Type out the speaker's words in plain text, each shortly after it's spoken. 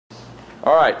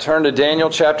All right, turn to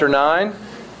Daniel chapter 9.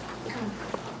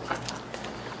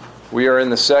 We are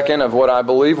in the second of what I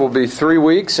believe will be 3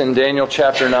 weeks in Daniel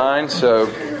chapter 9,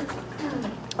 so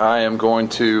I am going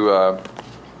to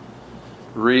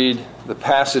read the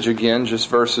passage again, just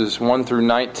verses 1 through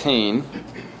 19.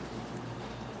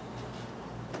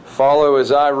 Follow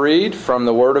as I read from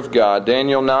the Word of God.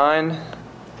 Daniel 9,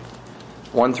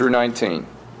 1 through 19.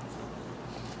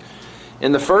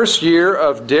 In the first year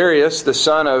of Darius, the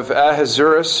son of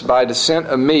Ahasuerus, by descent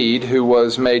a Mede, who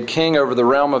was made king over the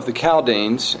realm of the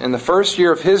Chaldeans, in the first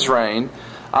year of his reign,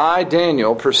 I,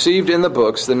 Daniel, perceived in the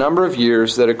books the number of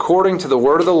years that according to the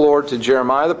word of the Lord to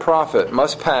Jeremiah the prophet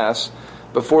must pass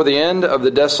before the end of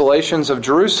the desolations of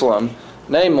Jerusalem,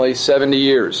 namely 70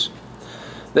 years.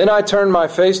 Then I turned my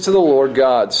face to the Lord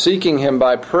God, seeking Him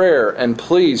by prayer and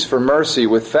pleas for mercy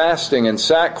with fasting and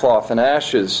sackcloth and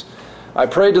ashes. I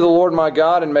prayed to the Lord my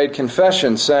God and made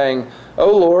confession, saying,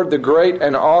 O Lord, the great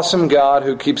and awesome God,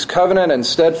 who keeps covenant and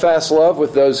steadfast love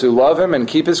with those who love Him and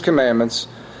keep His commandments,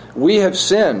 we have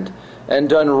sinned and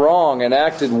done wrong and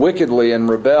acted wickedly and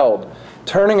rebelled,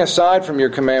 turning aside from your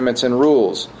commandments and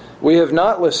rules. We have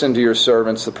not listened to your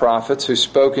servants, the prophets, who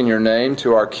spoke in your name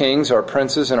to our kings, our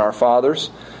princes, and our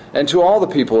fathers, and to all the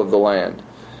people of the land.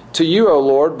 To you, O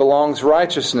Lord, belongs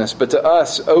righteousness, but to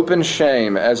us open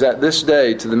shame, as at this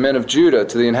day to the men of Judah,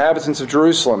 to the inhabitants of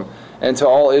Jerusalem, and to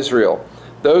all Israel,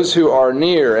 those who are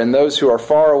near and those who are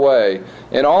far away,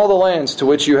 in all the lands to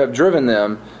which you have driven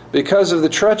them, because of the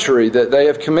treachery that they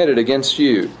have committed against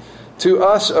you. To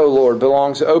us, O Lord,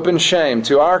 belongs open shame,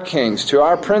 to our kings, to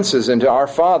our princes, and to our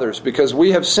fathers, because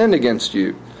we have sinned against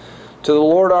you. To the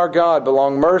Lord our God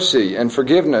belong mercy and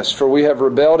forgiveness, for we have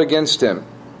rebelled against Him,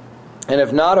 and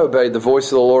have not obeyed the voice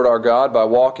of the Lord our God by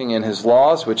walking in His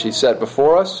laws, which He set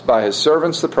before us by His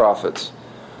servants the prophets.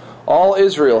 All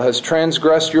Israel has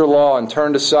transgressed your law and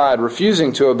turned aside,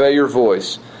 refusing to obey your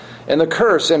voice. And the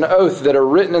curse and oath that are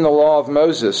written in the law of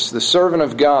Moses, the servant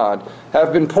of God,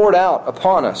 have been poured out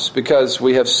upon us, because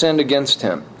we have sinned against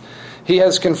Him. He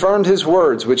has confirmed His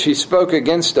words, which He spoke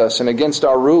against us and against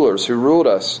our rulers who ruled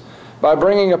us, by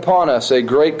bringing upon us a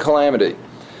great calamity.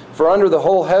 For under the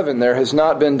whole heaven there has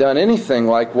not been done anything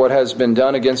like what has been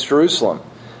done against Jerusalem.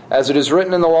 As it is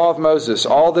written in the law of Moses,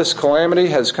 all this calamity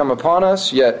has come upon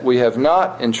us, yet we have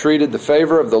not entreated the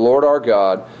favor of the Lord our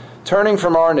God, turning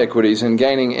from our iniquities and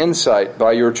gaining insight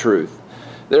by your truth.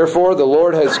 Therefore the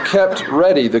Lord has kept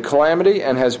ready the calamity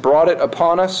and has brought it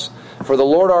upon us. For the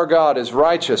Lord our God is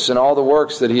righteous in all the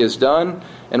works that He has done,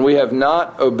 and we have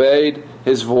not obeyed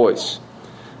His voice.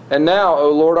 And now,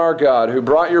 O Lord our God, who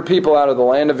brought your people out of the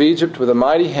land of Egypt with a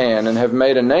mighty hand, and have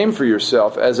made a name for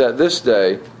yourself, as at this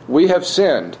day, we have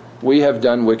sinned, we have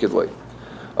done wickedly.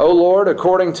 O Lord,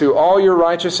 according to all your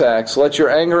righteous acts, let your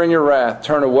anger and your wrath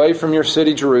turn away from your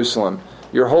city Jerusalem,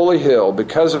 your holy hill,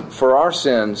 for our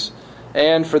sins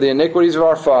and for the iniquities of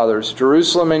our fathers.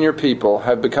 Jerusalem and your people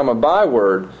have become a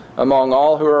byword among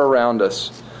all who are around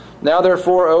us. Now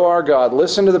therefore, O our God,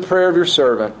 listen to the prayer of your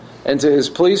servant, and to his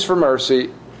pleas for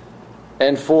mercy.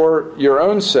 And for your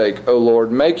own sake, O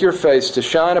Lord, make your face to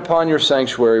shine upon your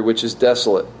sanctuary, which is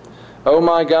desolate. O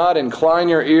my God, incline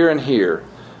your ear and hear.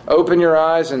 Open your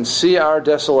eyes and see our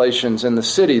desolations in the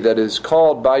city that is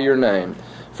called by your name.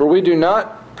 For we do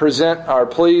not present our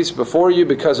pleas before you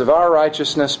because of our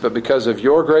righteousness, but because of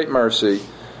your great mercy.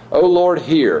 O Lord,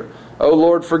 hear. O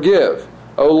Lord, forgive.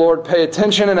 O Lord, pay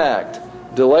attention and act.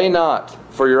 Delay not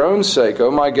for your own sake, O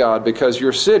my God, because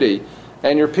your city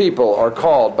and your people are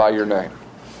called by your name.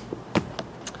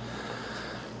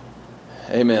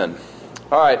 Amen.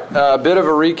 All right, a bit of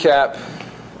a recap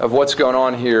of what's going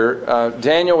on here.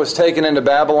 Daniel was taken into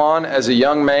Babylon as a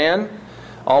young man,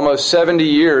 almost 70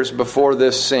 years before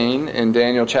this scene in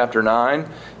Daniel chapter 9.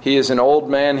 He is an old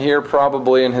man here,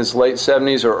 probably in his late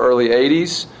 70s or early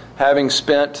 80s, having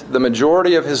spent the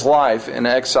majority of his life in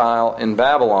exile in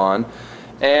Babylon.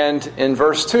 And in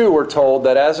verse 2, we're told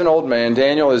that as an old man,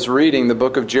 Daniel is reading the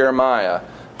book of Jeremiah.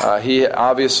 He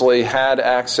obviously had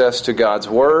access to God's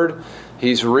Word.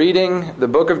 He's reading the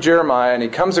book of Jeremiah, and he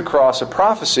comes across a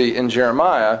prophecy in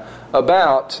Jeremiah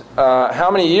about how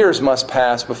many years must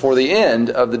pass before the end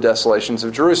of the desolations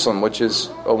of Jerusalem, which is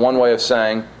one way of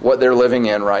saying what they're living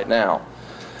in right now.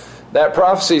 That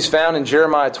prophecy is found in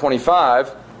Jeremiah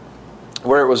 25,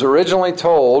 where it was originally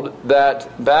told that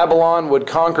Babylon would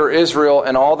conquer Israel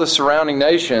and all the surrounding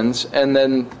nations, and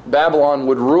then Babylon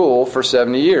would rule for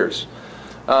 70 years.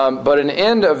 But at the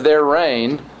end of their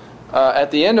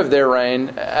reign,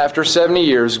 after 70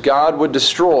 years, God would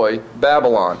destroy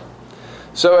Babylon.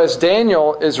 So as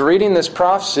Daniel is reading this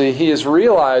prophecy, he is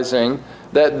realizing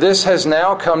that this has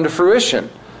now come to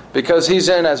fruition. because he's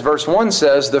in, as verse 1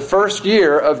 says, the first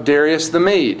year of Darius the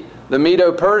Mede. The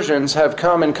Medo-Persians have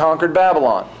come and conquered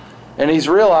Babylon. And he's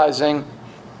realizing,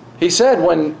 he said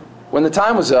when the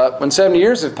time was up, when 70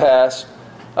 years have passed,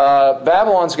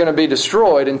 Babylon's going to be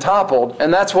destroyed and toppled,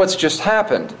 and that's what's just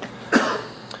happened.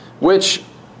 Which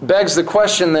begs the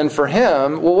question then for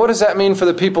him, well, what does that mean for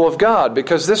the people of God?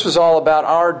 Because this was all about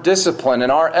our discipline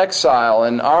and our exile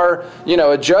and our,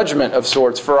 a judgment of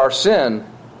sorts for our sin.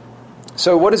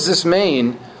 So what does this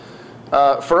mean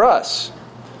for us?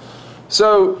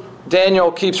 So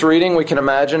Daniel keeps reading, we can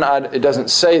imagine. It doesn't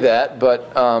say that,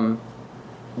 but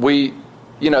they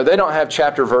don't have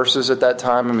chapter verses at that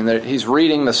time. I mean, he's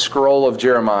reading the scroll of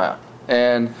Jeremiah.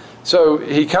 And so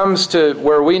he comes to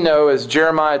where we know as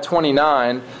Jeremiah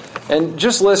 29, and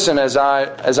just listen as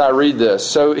I read this.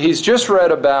 So he's just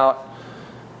read about,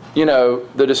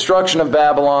 the destruction of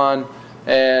Babylon,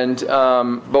 and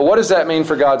but what does that mean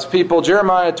for God's people?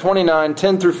 Jeremiah 29,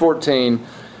 10 through 14.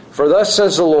 For thus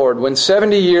says the Lord, when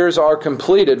 70 years are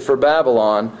completed for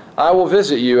Babylon, I will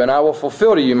visit you, and I will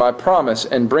fulfill to you my promise,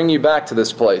 and bring you back to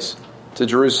this place, to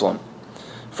Jerusalem.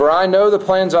 For I know the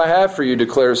plans I have for you,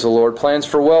 declares the Lord, plans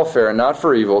for welfare and not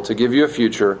for evil, to give you a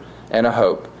future and a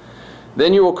hope.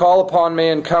 Then you will call upon me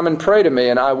and come and pray to me,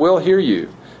 and I will hear you.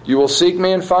 You will seek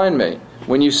me and find me,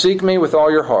 when you seek me with all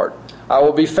your heart. I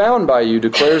will be found by you,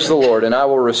 declares the Lord, and I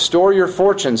will restore your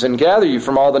fortunes and gather you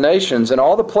from all the nations and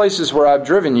all the places where I have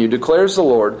driven you, declares the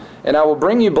Lord, and I will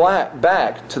bring you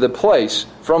back to the place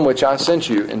from which I sent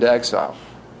you into exile.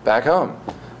 Back home.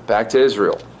 Back to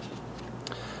Israel.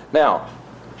 Now,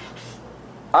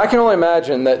 I can only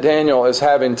imagine that Daniel is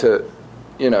having to,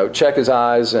 check his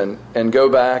eyes and go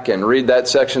back and read that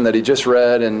section that he just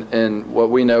read in what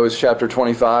we know is chapter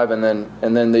 25, and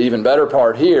then the even better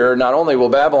part here, not only will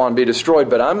Babylon be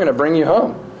destroyed, but I'm going to bring you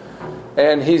home.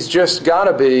 And he's just got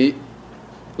to be,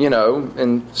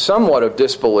 in somewhat of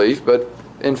disbelief, but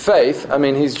in faith. I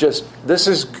mean, this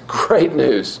is great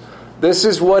news. This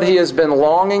is what he has been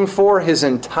longing for his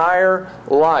entire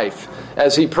life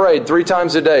as he prayed 3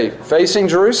 times a day, facing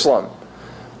Jerusalem,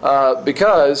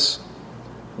 because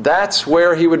that's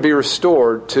where he would be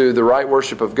restored to the right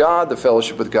worship of God, the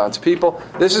fellowship with God's people.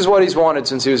 This is what he's wanted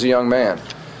since he was a young man.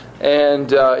 And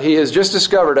he has just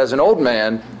discovered as an old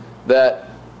man that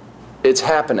it's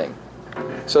happening.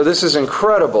 So this is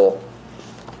incredible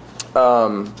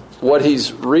what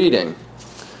he's reading.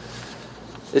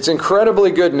 It's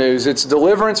incredibly good news. It's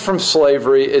deliverance from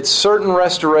slavery. It's certain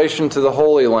restoration to the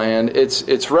Holy Land.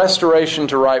 It's restoration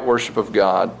to right worship of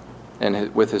God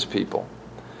and with His people.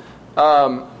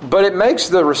 But it makes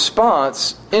the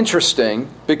response interesting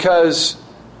because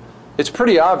it's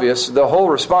pretty obvious. The whole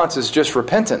response is just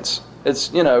repentance. It's,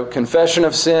 confession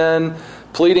of sin,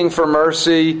 pleading for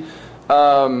mercy,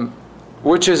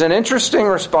 which is an interesting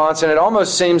response, and it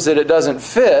almost seems that it doesn't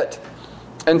fit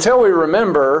until we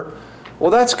remember, well,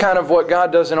 that's kind of what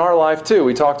God does in our life too.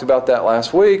 We talked about that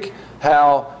last week,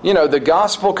 how, the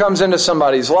gospel comes into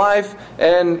somebody's life,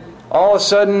 and all of a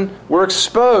sudden, we're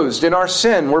exposed in our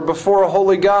sin. We're before a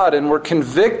holy God, and we're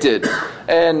convicted.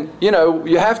 And,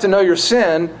 you have to know your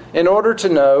sin in order to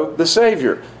know the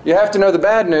Savior. You have to know the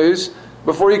bad news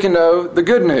before you can know the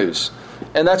good news.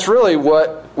 And that's really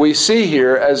what we see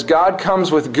here. As God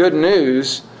comes with good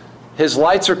news, His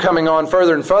lights are coming on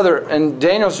further and further, and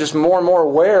Daniel's just more and more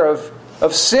aware of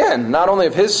sin. Not only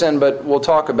of his sin, but we'll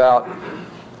talk about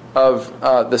of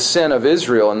the sin of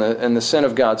Israel and the sin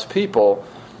of God's people.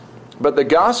 But the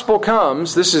gospel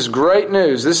comes. This is great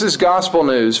news. This is gospel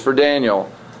news for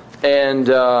Daniel. And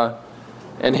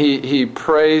he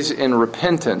prays in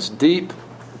repentance, deep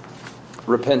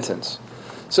repentance.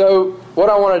 So what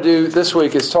I want to do this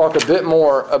week is talk a bit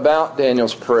more about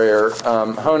Daniel's prayer,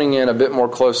 honing in a bit more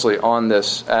closely on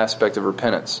this aspect of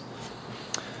repentance.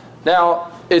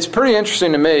 Now, it's pretty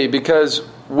interesting to me because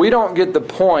we don't get the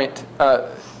point,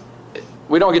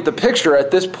 we don't get the picture at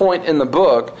this point in the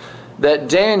book that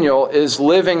Daniel is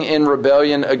living in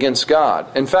rebellion against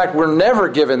God. In fact, we're never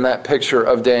given that picture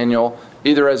of Daniel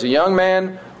either as a young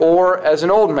man or as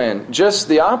an old man. Just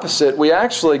the opposite. We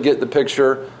actually get the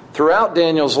picture throughout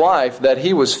Daniel's life that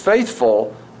he was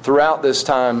faithful throughout this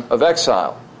time of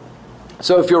exile.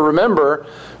 So if you'll remember,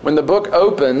 when the book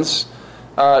opens,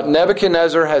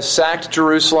 Nebuchadnezzar has sacked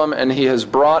Jerusalem and he has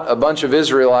brought a bunch of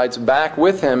Israelites back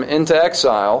with him into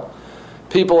exile.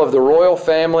 People of the royal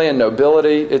family and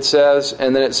nobility, it says,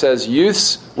 and then it says,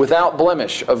 youths without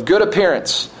blemish, of good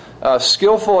appearance,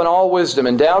 skillful in all wisdom,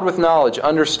 endowed with knowledge,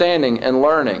 understanding, and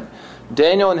learning.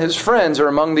 Daniel and his friends are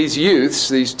among these youths,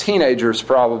 these teenagers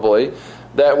probably,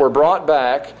 that were brought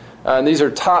back. And these are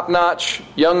top-notch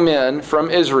young men from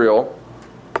Israel.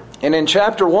 And in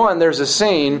chapter 1, there's a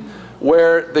scene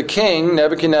where the king,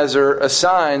 Nebuchadnezzar,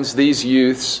 assigns these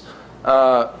youths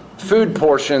food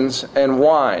portions and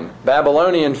wine,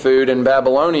 Babylonian food and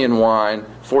Babylonian wine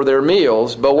for their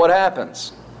meals. But what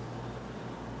happens?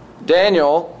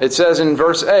 Daniel, it says in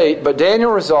verse 8, but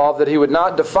Daniel resolved that he would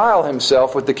not defile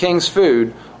himself with the king's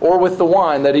food or with the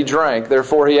wine that he drank.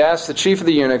 Therefore he asked the chief of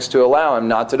the eunuchs to allow him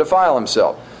not to defile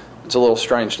himself. It's a little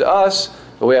strange to us,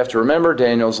 but we have to remember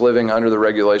Daniel's living under the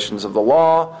regulations of the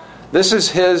law. This is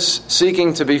his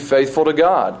seeking to be faithful to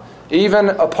God. Even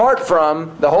apart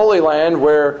from the Holy Land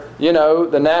where,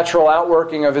 the natural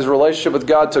outworking of his relationship with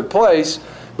God took place,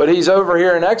 but he's over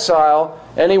here in exile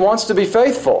and he wants to be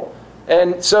faithful.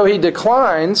 And so he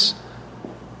declines,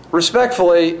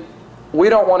 respectfully, we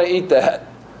don't want to eat that,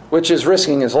 which is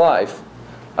risking his life.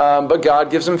 But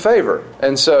God gives him favor.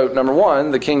 And so, number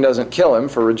one, the king doesn't kill him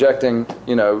for rejecting,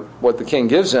 what the king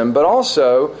gives him. But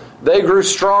also, they grew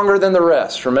stronger than the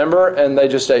rest, remember? And they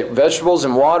just ate vegetables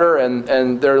and water,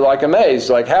 and they're like amazed.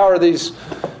 Like, how are these,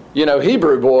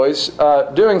 Hebrew boys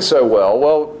doing so well?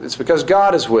 Well, it's because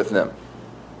God is with them.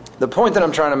 The point that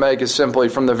I'm trying to make is simply,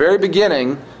 from the very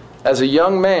beginning, as a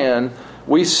young man,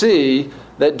 we see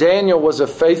that Daniel was a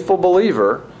faithful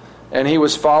believer and he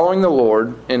was following the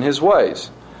Lord in his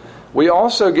ways. We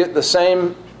also get the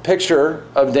same picture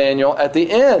of Daniel at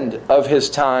the end of his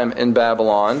time in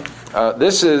Babylon.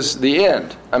 This is the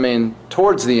end.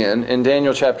 Towards the end. In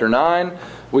Daniel chapter 9,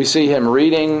 we see him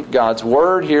reading God's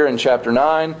Word here in chapter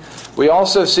 9. We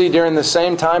also see during the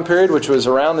same time period, which was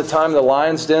around the time of the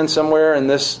lion's den, somewhere in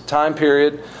this time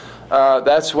period,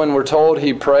 that's when we're told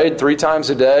he prayed 3 times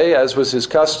a day, as was his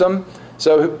custom.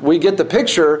 So we get the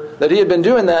picture that he had been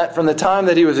doing that from the time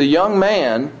that he was a young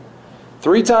man,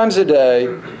 3 times a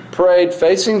day, prayed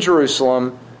facing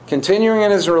Jerusalem, continuing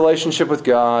in his relationship with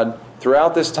God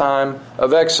throughout this time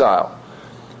of exile.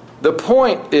 The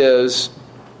point is,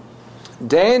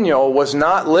 Daniel was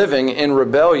not living in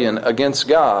rebellion against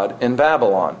God in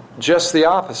Babylon. Just the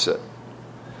opposite.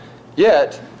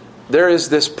 Yet, there is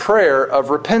this prayer of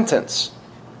repentance.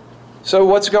 So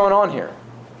what's going on here?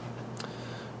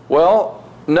 Well,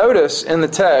 notice in the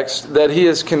text that he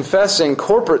is confessing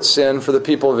corporate sin for the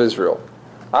people of Israel.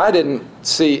 I didn't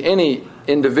see any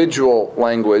individual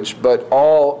language, but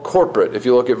all corporate. If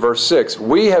you look at verse 6,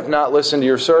 we have not listened to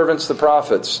your servants, the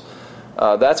prophets.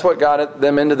 That's what got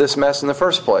them into this mess in the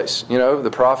first place. The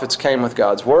prophets came with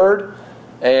God's word,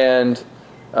 and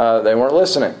they weren't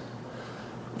listening.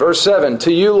 Verse 7,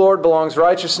 to you, Lord, belongs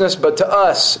righteousness, but to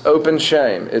us open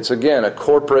shame. It's again a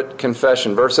corporate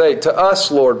confession. Verse 8, to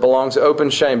us, Lord, belongs open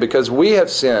shame because we have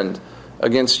sinned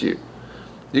against you.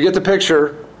 You get the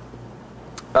picture.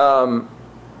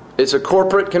 It's a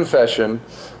corporate confession.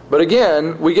 But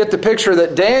again, we get the picture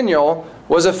that Daniel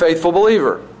was a faithful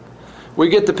believer. We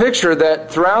get the picture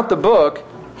that throughout the book,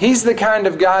 he's the kind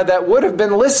of guy that would have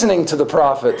been listening to the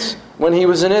prophets when he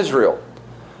was in Israel.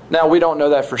 Now, we don't know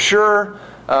that for sure.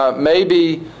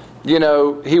 Maybe,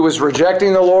 he was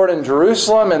rejecting the Lord in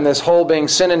Jerusalem, and this whole being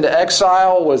sent into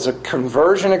exile was a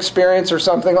conversion experience or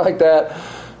something like that.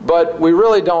 But we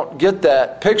really don't get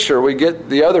that picture. We get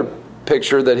the other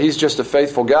picture that he's just a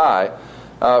faithful guy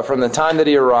from the time that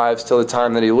he arrives till the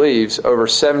time that he leaves, over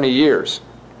 70 years.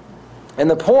 And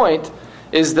the point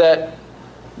is that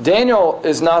Daniel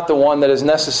is not the one that has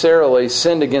necessarily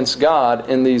sinned against God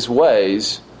in these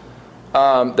ways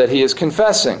that he is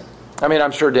confessing.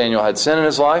 I'm sure Daniel had sin in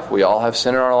his life. We all have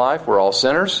sin in our life. We're all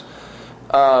sinners.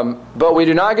 But we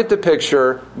do not get the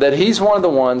picture that he's one of the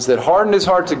ones that hardened his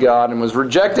heart to God and was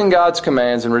rejecting God's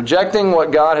commands and rejecting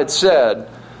what God had said.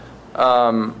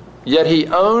 Yet he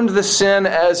owned the sin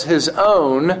as his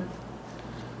own.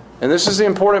 And this is the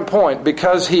important point,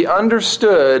 because he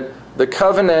understood the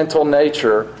covenantal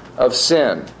nature of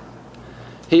sin.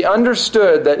 He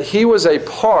understood that he was a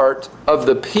part of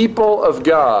the people of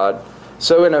God.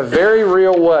 So in a very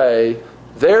real way,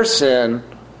 their sin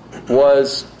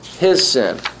was his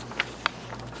sin.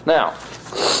 Now,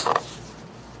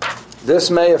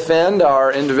 this may offend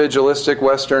our individualistic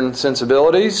Western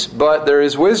sensibilities, but there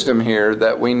is wisdom here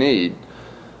that we need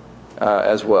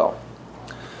as well.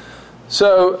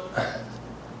 So,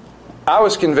 I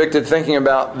was convicted thinking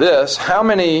about this. How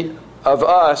many of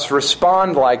us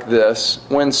respond like this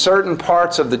when certain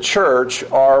parts of the church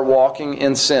are walking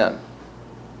in sin?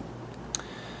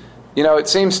 It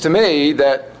seems to me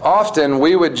that often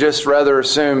we would just rather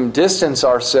distance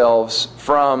ourselves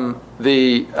from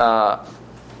the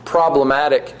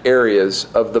problematic areas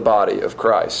of the body of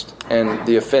Christ and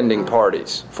the offending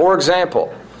parties. For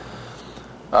example,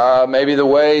 maybe the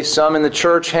way some in the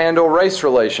church handle race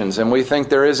relations, and we think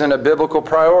there isn't a biblical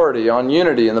priority on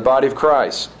unity in the body of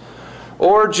Christ.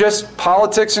 Or just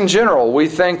politics in general. We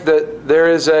think that there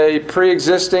is a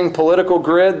pre-existing political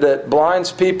grid that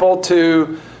blinds people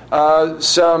to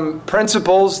some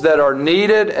principles that are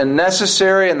needed and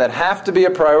necessary and that have to be a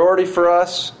priority for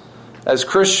us as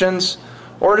Christians.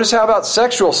 Or just how about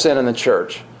sexual sin in the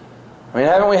church? I mean,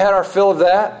 haven't we had our fill of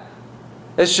that?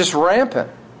 It's just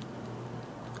rampant.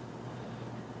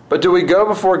 But do we go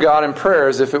before God in prayer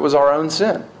as if it was our own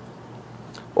sin?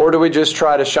 Or do we just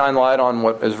try to shine light on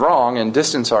what is wrong and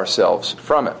distance ourselves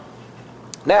from it?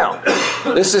 Now,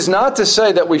 this is not to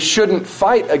say that we shouldn't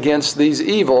fight against these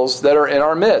evils that are in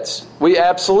our midst. We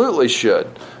absolutely should.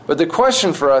 But the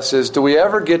question for us is, do we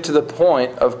ever get to the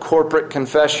point of corporate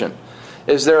confession?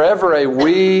 Is there ever a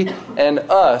we and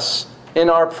us in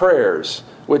our prayers,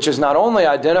 which is not only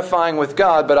identifying with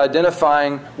God, but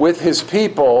identifying with His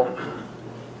people,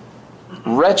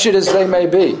 wretched as they may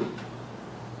be?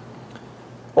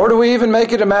 Or do we even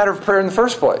make it a matter of prayer in the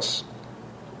first place?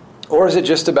 Or is it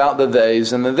just about the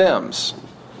theys and the thems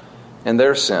and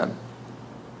their sin?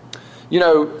 You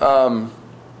know,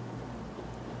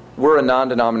 we're a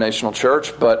non-denominational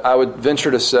church, but I would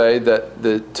venture to say that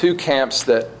the two camps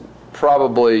that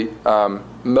probably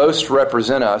most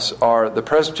represent us are the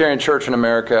Presbyterian Church in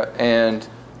America and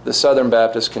the Southern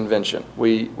Baptist Convention.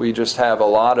 We just have a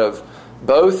lot of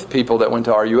both people that went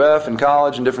to RUF and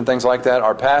college and different things like that.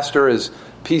 Our pastor is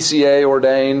PCA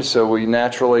ordained, so we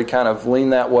naturally kind of lean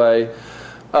that way.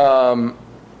 But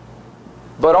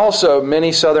also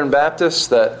many Southern Baptists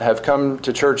that have come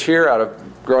to church here out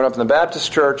of growing up in the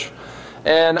Baptist church.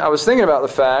 And I was thinking about the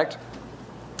fact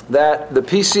that the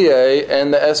PCA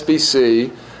and the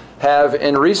SBC have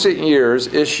in recent years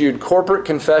issued corporate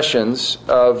confessions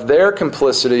of their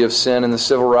complicity of sin in the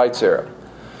civil rights era.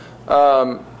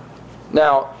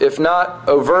 Now, if not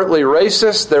overtly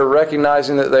racist, they're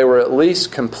recognizing that they were at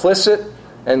least complicit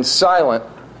and silent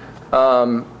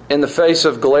in the face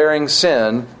of glaring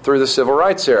sin through the civil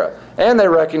rights era. And they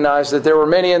recognize that there were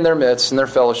many in their midst in their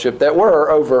fellowship that were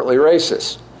overtly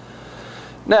racist.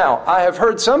 Now, I have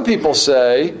heard some people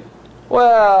say,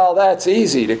 well, that's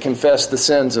easy to confess the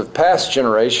sins of past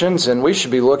generations, and we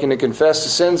should be looking to confess the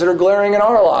sins that are glaring in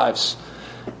our lives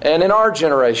and in our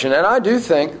generation. And I do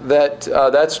think that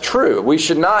that's true. We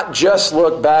should not just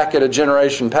look back at a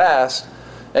generation past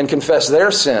and confess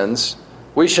their sins.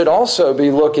 We should also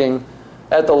be looking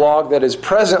at the log that is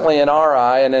presently in our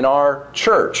eye and in our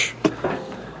church.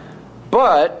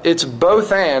 But it's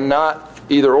both and, not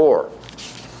either or.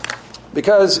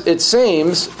 Because it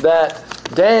seems that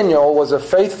Daniel was a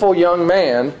faithful young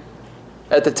man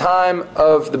at the time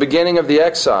of the beginning of the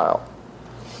exile.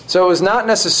 So it was not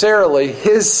necessarily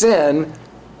his sin,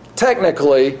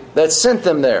 technically, that sent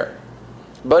them there.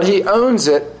 But he owns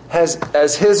it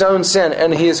as his own sin,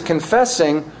 and he is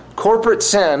confessing corporate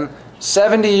sin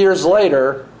 70 years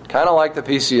later, kind of like the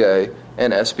PCA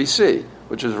and SBC,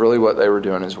 which is really what they were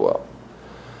doing as well.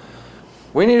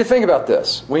 We need to think about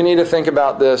this. We need to think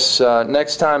about this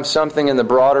next time something in the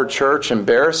broader church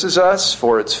embarrasses us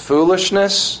for its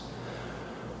foolishness.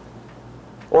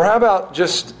 Or how about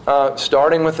just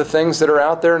starting with the things that are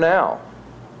out there now?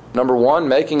 Number one,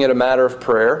 making it a matter of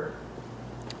prayer.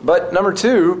 But number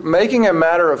two, making a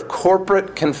matter of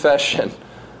corporate confession.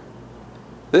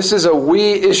 This is a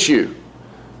we issue.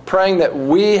 Praying that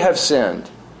we have sinned.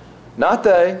 Not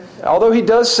they. Although he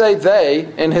does say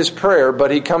they in his prayer,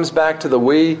 but he comes back to the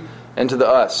we and to the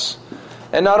us.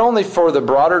 And not only for the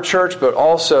broader church, but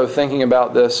also thinking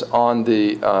about this on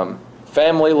the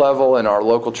family level and our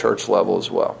local church level as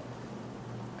well.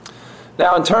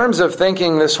 Now, in terms of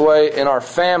thinking this way in our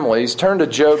families, turn to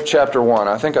Job chapter 1.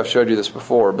 I think I've showed you this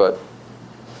before, but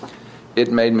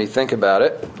it made me think about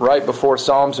it. Right before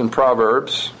Psalms and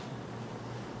Proverbs.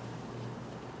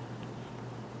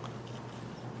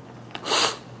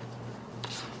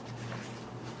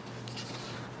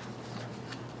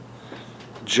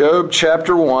 Job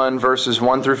chapter 1, verses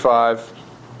 1 through 5.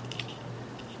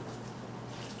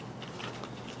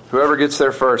 Whoever gets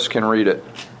there first can read it.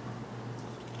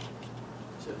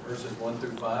 Is it verses 1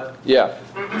 through 5? Yeah.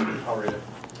 I'll read it.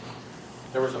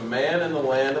 There was a man in the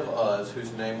land of Uz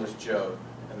whose name was Job,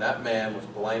 and that man was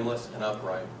blameless and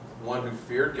upright, one who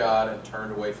feared God and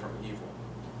turned away from evil.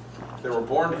 There were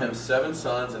born to him 7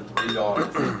 sons and 3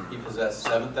 daughters. He possessed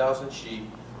 7,000 sheep,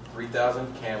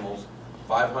 3,000 camels,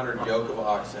 500 yoke of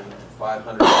oxen, and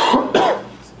 500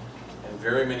 donkeys, and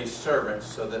very many servants,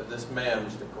 so that this man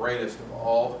was the greatest of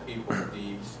all the people of the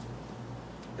east.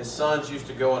 His sons used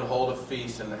to go and hold a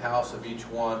feast in the house of each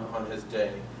one on his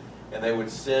day, and they would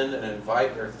send and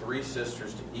invite their 3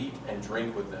 sisters to eat and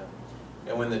drink with them.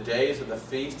 And when the days of the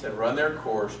feast had run their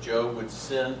course, Job would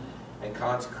send and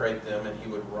consecrate them, and he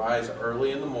would rise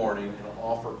early in the morning and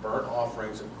offer burnt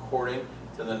offerings according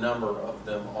to the number of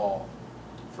them all.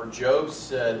 For Job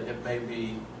said, It may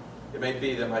be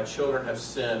that my children have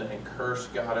sinned and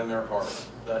cursed God in their hearts.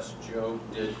 Thus Job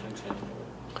did continually.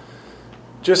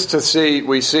 Just to see,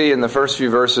 we see in the first few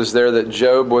verses there that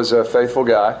Job was a faithful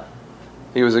guy.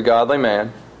 He was a godly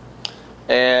man.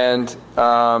 And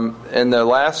in the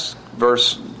last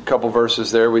couple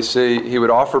verses there, we see he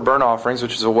would offer burnt offerings,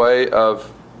 which is a way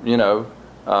of,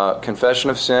 confession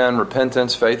of sin,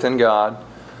 repentance, faith in God.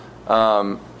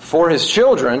 For his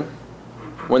children,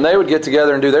 when they would get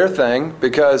together and do their thing,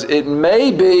 because it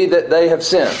may be that they have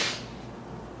sinned.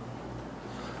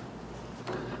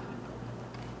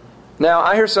 Now,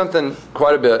 I hear something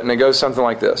quite a bit, and it goes something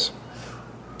like this.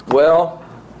 Well,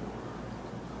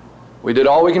 we did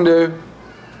all we can do,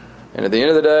 and at the end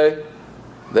of the day,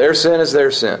 their sin is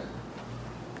their sin.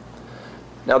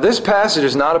 Now, this passage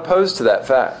is not opposed to that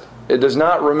fact. It does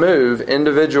not remove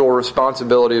individual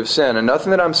responsibility of sin. And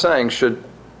nothing that I'm saying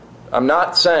I'm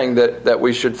not saying that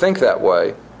we should think that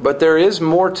way, but there is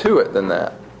more to it than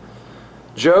that.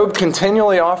 Job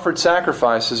continually offered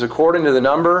sacrifices according to the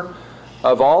number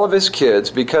of all of his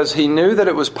kids because he knew that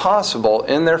it was possible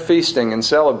in their feasting and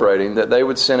celebrating that they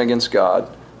would sin against God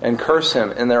and curse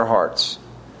Him in their hearts.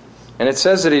 And it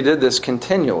says that he did this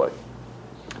continually.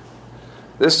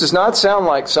 This does not sound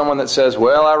like someone that says,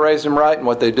 well, I raised them right and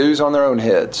what they do is on their own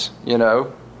heads,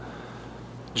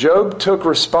 Job took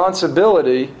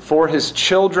responsibility for his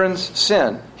children's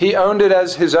sin. He owned it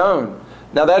as his own.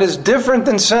 Now that is different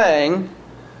than saying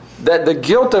that the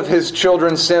guilt of his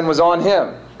children's sin was on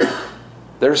him.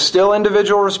 There's still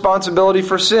individual responsibility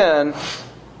for sin,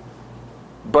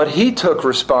 but he took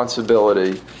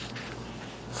responsibility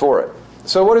for it.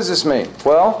 So what does this mean?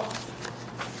 Well,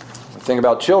 the thing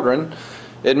about children,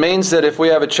 it means that if we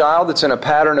have a child that's in a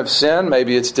pattern of sin,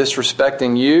 maybe it's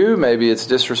disrespecting you, maybe it's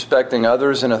disrespecting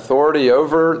others in authority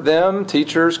over them,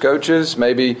 teachers, coaches,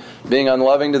 maybe being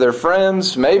unloving to their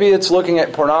friends, maybe it's looking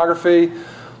at pornography,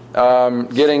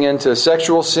 getting into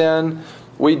sexual sin.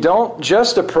 We don't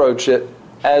just approach it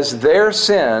as their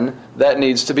sin that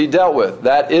needs to be dealt with.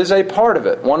 That is a part of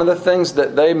it. One of the things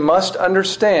that they must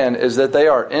understand is that they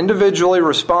are individually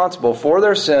responsible for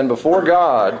their sin before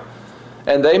God,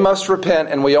 and they must repent,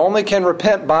 and we only can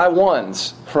repent by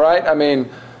ones, right? I mean,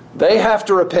 they have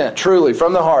to repent truly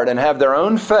from the heart and have their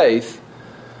own faith.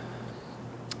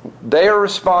 They are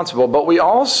responsible, but we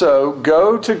also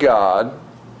go to God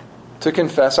to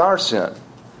confess our sin.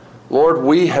 Lord,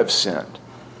 we have sinned.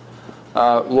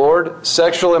 Lord,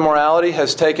 sexual immorality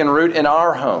has taken root in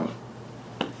our home.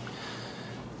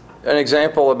 An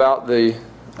example about the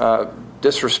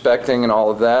disrespecting and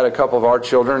all of that, a couple of our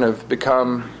children have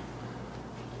become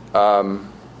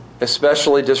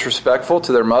especially disrespectful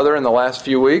to their mother in the last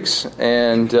few weeks.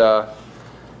 And,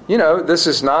 this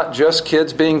is not just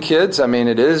kids being kids. I mean,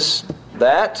 it is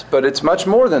that, but it's much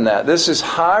more than that. This is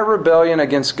high rebellion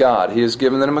against God. He has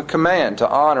given them a command to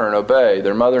honor and obey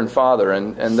their mother and father,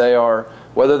 and they are,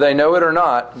 whether they know it or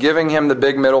not, giving Him the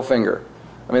big middle finger.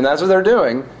 I mean, that's what they're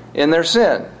doing in their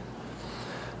sin.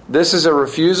 This is a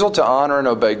refusal to honor and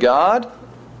obey God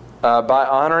by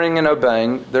honoring and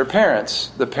obeying their parents,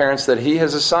 the parents that He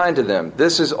has assigned to them.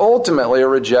 This is ultimately a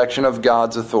rejection of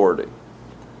God's authority.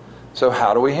 So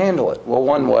how do we handle it? Well,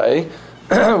 one way,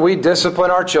 we discipline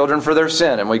our children for their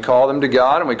sin, and we call them to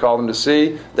God, and we call them to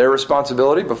see their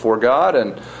responsibility before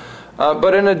God.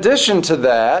 But in addition to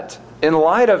that, in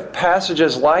light of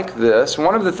passages like this,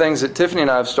 one of the things that Tiffany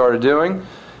and I have started doing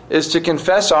is to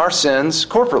confess our sins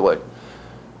corporately.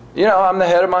 I'm the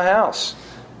head of my house.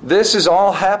 This is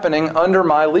all happening under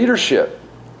my leadership.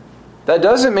 That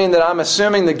doesn't mean that I'm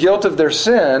assuming the guilt of their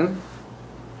sin,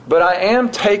 but I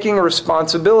am taking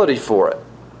responsibility for it.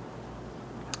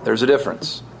 There's a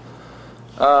difference.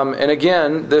 And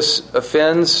again, this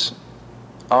offends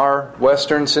our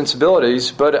Western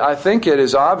sensibilities, but I think it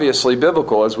is obviously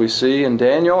biblical, as we see in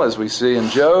Daniel, as we see in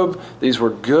Job. These were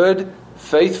good,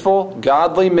 faithful,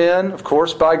 godly men, of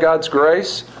course, by God's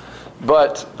grace,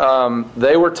 but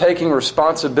they were taking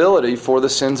responsibility for the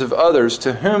sins of others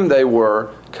to whom they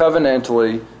were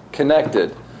covenantally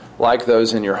connected, like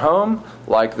those in your home,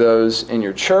 like those in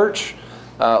your church,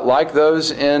 like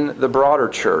those in the broader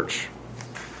church.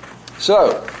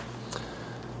 So,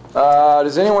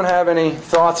 does anyone have any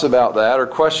thoughts about that or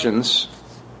questions?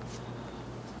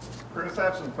 Chris, I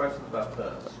have some questions about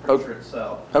the scripture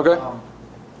itself. Okay.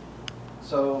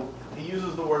 So, he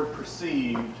uses the word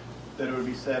perceived, that it would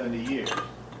be 70 years.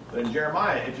 But in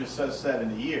Jeremiah, it just says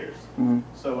 70 years. Mm-hmm.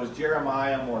 So is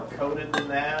Jeremiah more coded than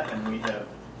that, and we have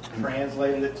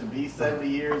translated it to be 70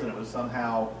 years, and it was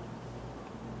somehow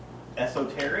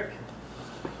esoteric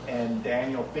and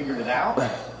Daniel figured it out?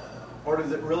 Or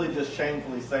does it really just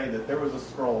shamefully say that there was a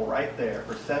scroll right there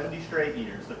for 70 straight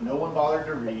years that no one bothered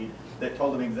to read that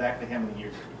told them exactly how many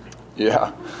years it would be?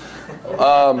 Yeah.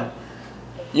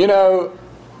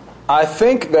 I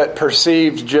think that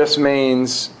perceived just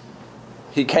means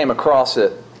he came across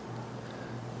it.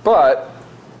 But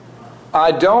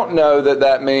I don't know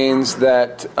that means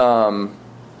that,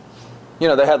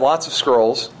 they had lots of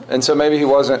scrolls, and so maybe he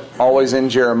wasn't always in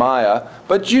Jeremiah.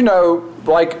 But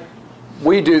like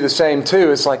we do the same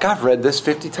too. It's like, I've read this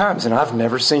 50 times and I've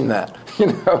never seen that.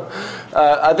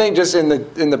 I think just in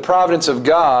the providence of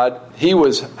God, he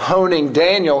was honing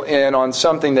Daniel in on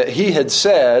something that he had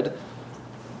said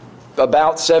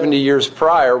about 70 years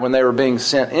prior when they were being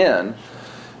sent in.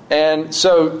 And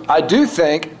so I do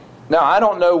think, now I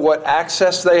don't know what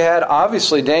access they had.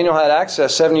 Obviously Daniel had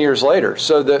access 70 years later.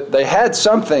 So that they had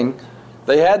something,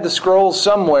 they had the scrolls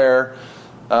somewhere.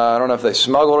 I don't know if they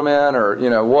smuggled them in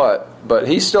or what. But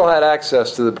he still had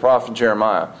access to the prophet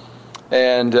Jeremiah.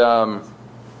 And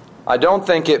I don't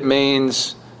think it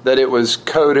means that it was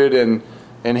coded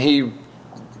and he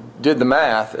did the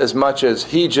math as much as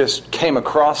he just came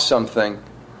across something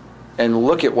and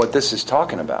look at what this is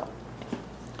talking about.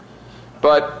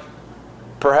 But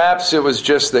perhaps it was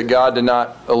just that God did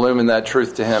not illumine that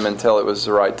truth to him until it was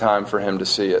the right time for him to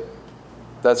see it.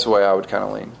 That's the way I would kind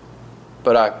of lean.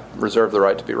 But I reserve the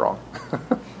right to be wrong.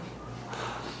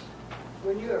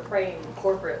 When you are praying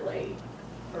corporately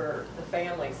for the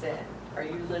family sin, are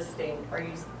you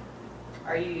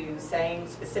saying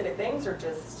specific things or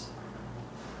just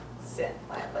sin?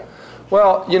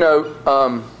 Well,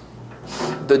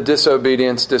 the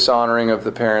disobedience, dishonoring of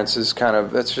the parents is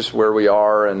that's just where we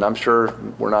are, and I'm sure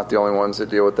we're not the only ones that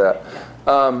deal with that.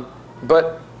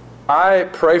 But I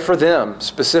pray for them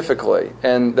specifically,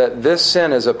 and that this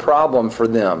sin is a problem for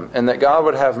them, and that God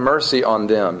would have mercy on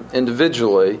them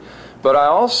individually. But I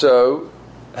also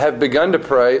have begun to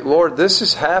pray, Lord, this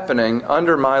is happening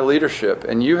under my leadership,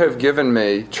 and you have given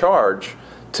me charge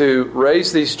to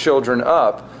raise these children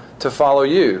up to follow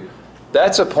you.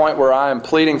 That's a point where I am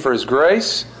pleading for His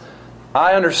grace.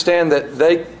 I understand that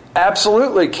they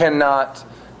absolutely cannot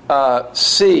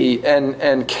see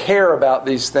and care about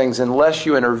these things unless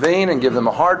you intervene and give them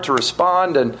a heart to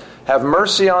respond and have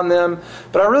mercy on them.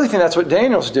 But I really think that's what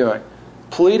Daniel's doing,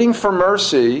 pleading for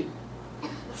mercy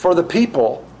for the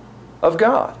people of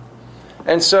God.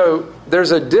 And so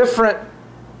there's a different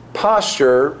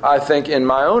posture, I think, in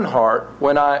my own heart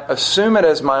when I assume it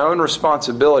as my own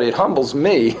responsibility. It humbles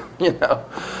me,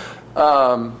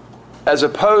 as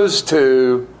opposed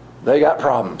to they got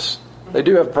problems. They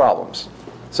do have problems.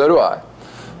 So do I.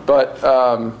 But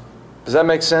does that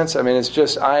make sense? I mean, it's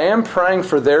just, I am praying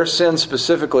for their sin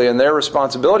specifically and their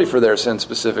responsibility for their sin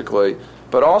specifically,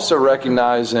 but also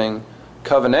recognizing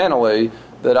covenantally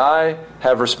that I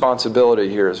have responsibility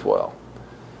here as well.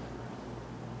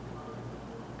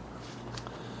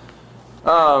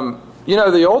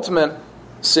 The ultimate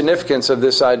significance of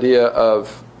this idea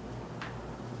of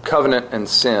covenant and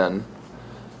sin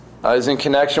is in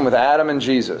connection with Adam and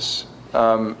Jesus.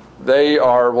 They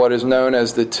are what is known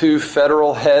as the two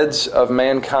federal heads of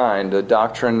mankind, a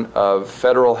doctrine of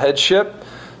federal headship,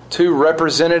 two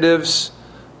representatives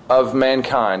of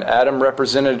mankind. Adam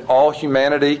represented all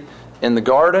humanity in the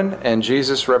garden, and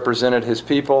Jesus represented His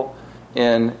people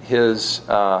in His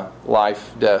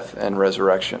life, death, and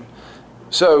resurrection.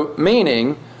 So,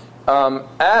 meaning,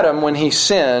 Adam, when he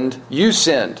sinned, you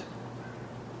sinned.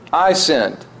 I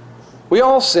sinned. We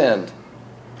all sinned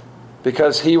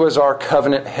because he was our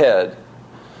covenant head.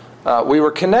 We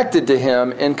were connected to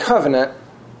him in covenant,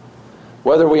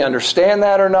 whether we understand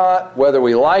that or not, whether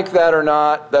we like that or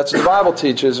not. That's what the Bible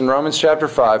teaches in Romans chapter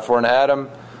 5. For in Adam,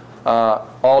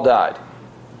 all died.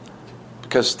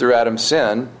 Because through Adam's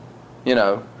sin,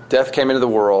 death came into the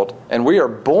world, and we are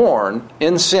born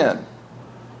in sin.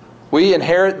 We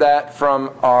inherit that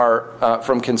from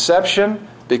from conception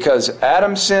because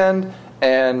Adam sinned,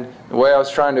 and the way I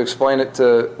was trying to explain it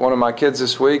to one of my kids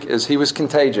this week is he was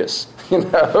contagious,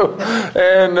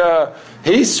 and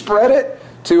he spread it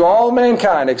to all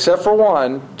mankind except for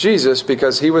one, Jesus,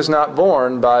 because he was not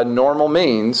born by normal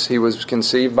means. He was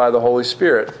conceived by the Holy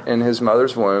Spirit in his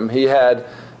mother's womb. He had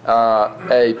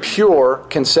a pure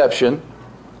conception,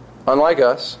 unlike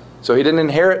us. So he didn't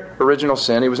inherit original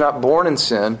sin. He was not born in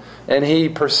sin. And he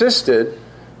persisted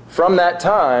from that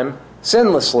time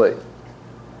sinlessly.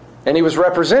 And he was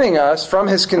representing us from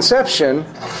his conception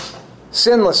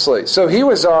sinlessly. So he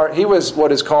was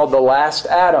what is called the last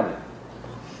Adam.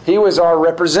 He was our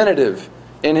representative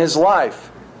in his life.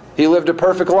 He lived a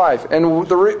perfect life. And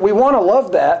we want to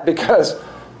love that because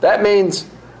That means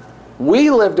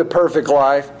we lived a perfect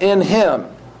life in Him.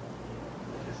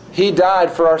 He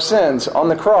died for our sins on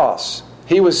the cross.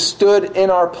 He was stood in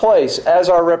our place as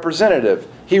our representative.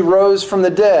 He rose from the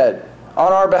dead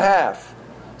on our behalf,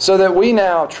 so that we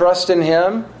now trust in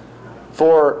Him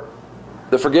for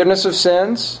the forgiveness of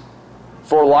sins,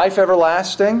 for life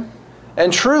everlasting,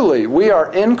 and truly we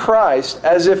are in Christ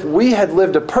as if we had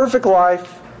lived a perfect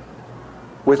life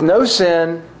with no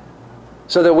sin,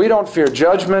 so that we don't fear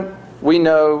judgment. We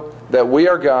know that we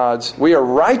are God's. We are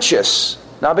righteous,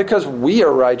 not because we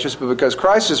are righteous, but because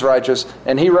Christ is righteous,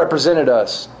 and He represented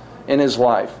us in His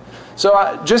life.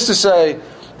 So just to say,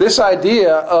 this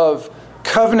idea of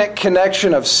covenant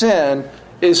connection of sin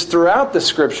is throughout the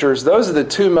Scriptures. Those are the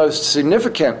two most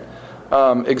significant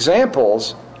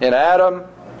examples in Adam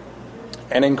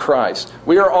and in Christ.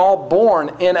 We are all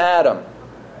born in Adam.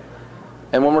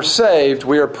 And when we're saved,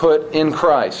 we are put in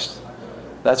Christ.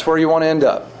 That's where you want to end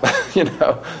up.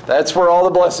 That's where all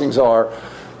the blessings are.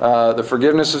 The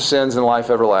forgiveness of sins and life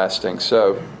everlasting.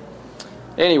 So,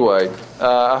 anyway,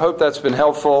 I hope that's been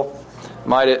helpful.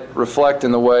 Might it reflect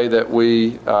in the way that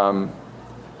we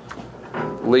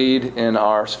lead in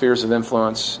our spheres of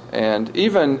influence and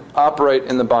even operate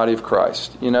in the body of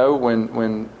Christ.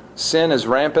 When sin is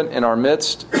rampant in our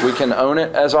midst, we can own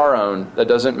it as our own. That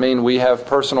doesn't mean we have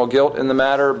personal guilt in the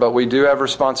matter, but we do have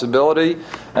responsibility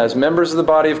as members of the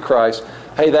body of Christ.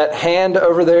 Hey, that hand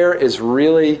over there is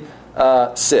really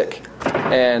sick,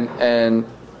 and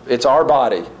it's our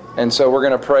body. And so we're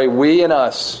going to pray we and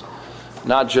us,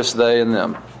 not just they and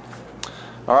them.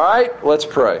 All right, let's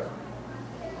pray.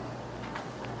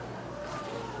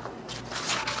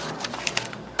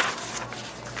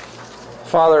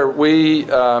 Father, we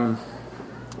have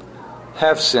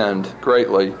sinned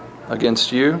greatly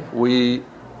against You. We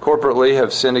corporately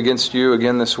have sinned against You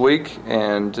again this week,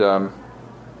 and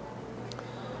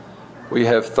we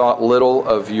have thought little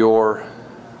of Your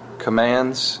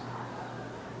commands.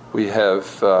 We have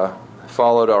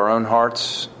followed our own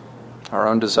hearts, our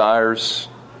own desires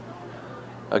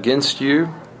against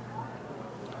You.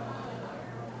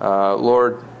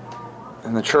 Lord,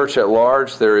 in the church at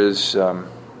large, there is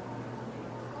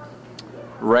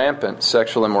rampant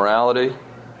sexual immorality.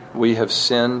 We have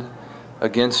sinned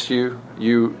against You.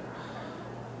 You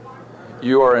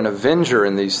are an avenger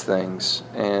in these things,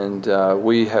 and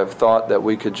we have thought that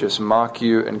we could just mock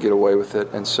You and get away with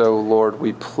it. And so, Lord,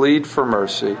 we plead for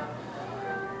mercy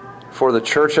for the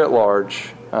church at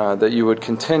large, that You would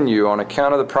continue, on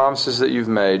account of the promises that You've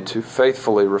made, to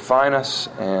faithfully refine us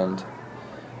and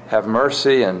have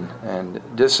mercy and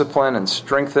discipline and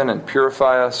strengthen and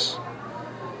purify us.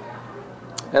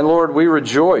 And Lord, we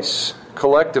rejoice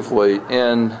collectively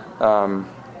in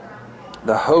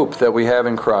the hope that we have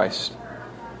in Christ.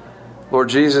 Lord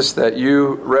Jesus, that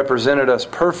You represented us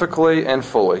perfectly and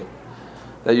fully,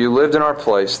 that You lived in our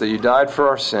place, that You died for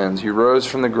our sins, You rose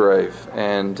from the grave,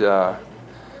 and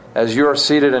as You are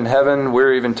seated in heaven,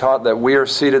 we're even taught that we are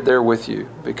seated there with You,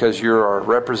 because You're our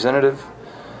representative.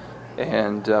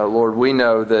 And Lord, we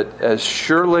know that as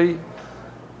surely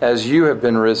as You have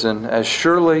been risen, as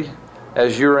surely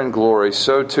as You're in glory,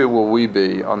 so too will we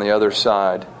be on the other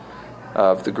side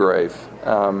of the grave.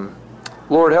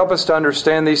 Lord, help us to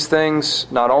understand these things,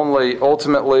 not only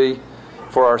ultimately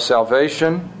for our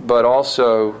salvation, but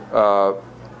also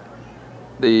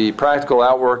the practical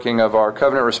outworking of our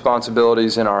covenant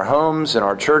responsibilities in our homes, in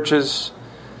our churches,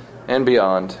 and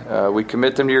beyond. We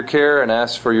commit them to Your care and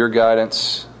ask for Your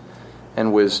guidance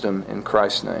and wisdom in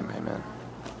Christ's name. Amen.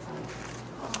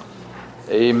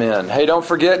 Amen. Hey, don't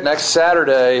forget, next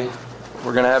Saturday,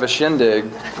 we're going to have a shindig,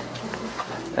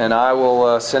 and I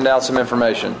will send out some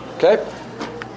information. Okay?